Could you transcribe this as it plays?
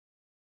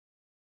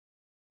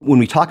When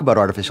we talk about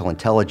artificial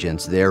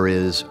intelligence, there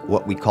is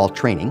what we call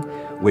training,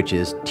 which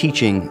is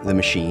teaching the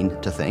machine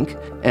to think.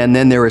 And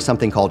then there is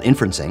something called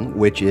inferencing,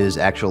 which is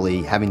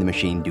actually having the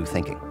machine do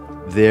thinking.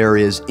 There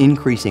is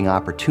increasing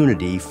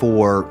opportunity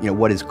for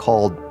what is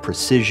called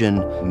precision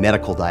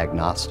medical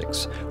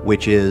diagnostics,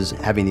 which is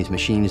having these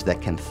machines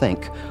that can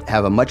think,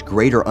 have a much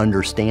greater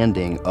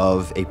understanding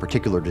of a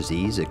particular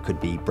disease. It could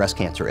be breast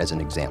cancer as an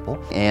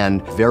example,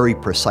 and very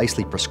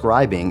precisely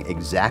prescribing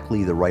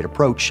exactly the right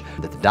approach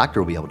that the doctor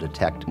will be able to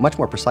detect much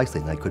more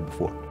precisely than they could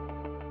before.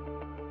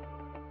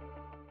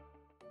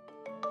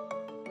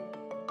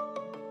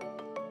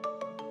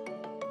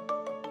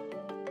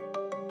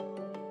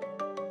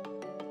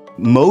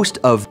 Most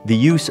of the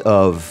use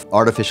of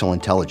artificial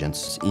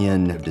intelligence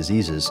in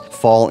diseases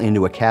fall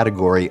into a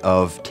category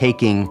of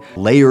taking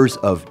layers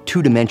of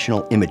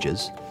two-dimensional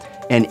images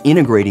and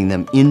integrating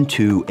them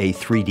into a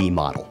 3D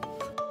model.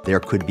 There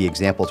could be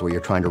examples where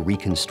you're trying to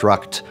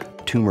reconstruct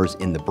tumors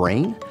in the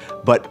brain,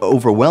 but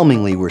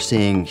overwhelmingly we're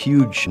seeing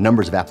huge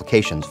numbers of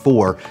applications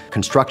for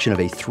construction of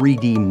a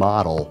 3D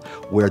model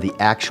where the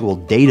actual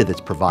data that's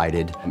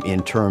provided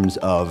in terms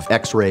of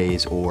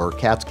x-rays or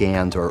CAT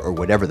scans or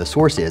whatever the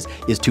source is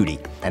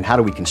 2D. And how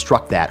do we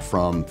construct that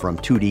from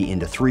 2D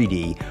into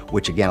 3D,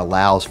 which again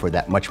allows for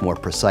that much more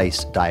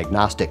precise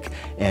diagnostic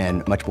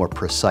and much more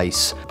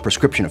precise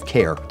prescription of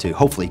care to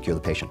hopefully cure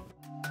the patient.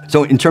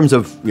 So in terms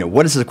of,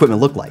 what does this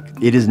equipment look like?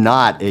 It is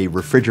not a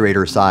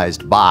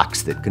refrigerator-sized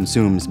box that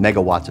consumes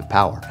megawatts of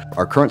power.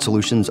 Our current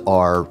solutions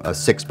are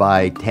 6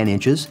 by 10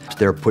 inches.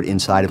 They're put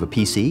inside of a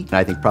PC. And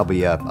I think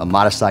probably a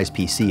modest-sized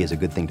PC is a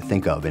good thing to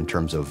think of in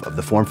terms of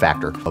the form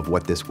factor of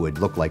what this would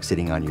look like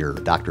sitting on your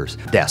doctor's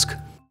desk.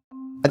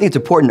 I think it's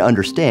important to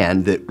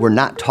understand that we're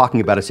not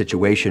talking about a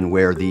situation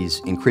where these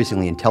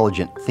increasingly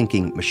intelligent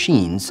thinking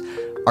machines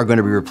are going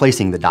to be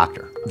replacing the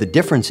doctor. The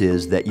difference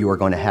is that you are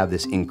going to have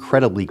this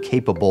incredibly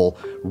capable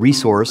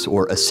resource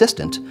or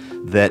assistant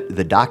that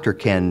the doctor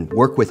can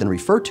work with and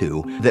refer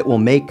to that will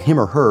make him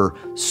or her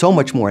so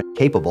much more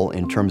capable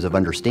in terms of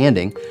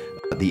understanding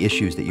the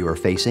issues that you are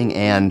facing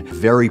and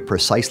very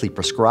precisely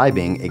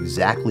prescribing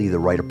exactly the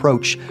right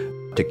approach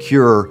to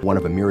cure one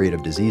of a myriad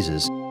of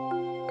diseases.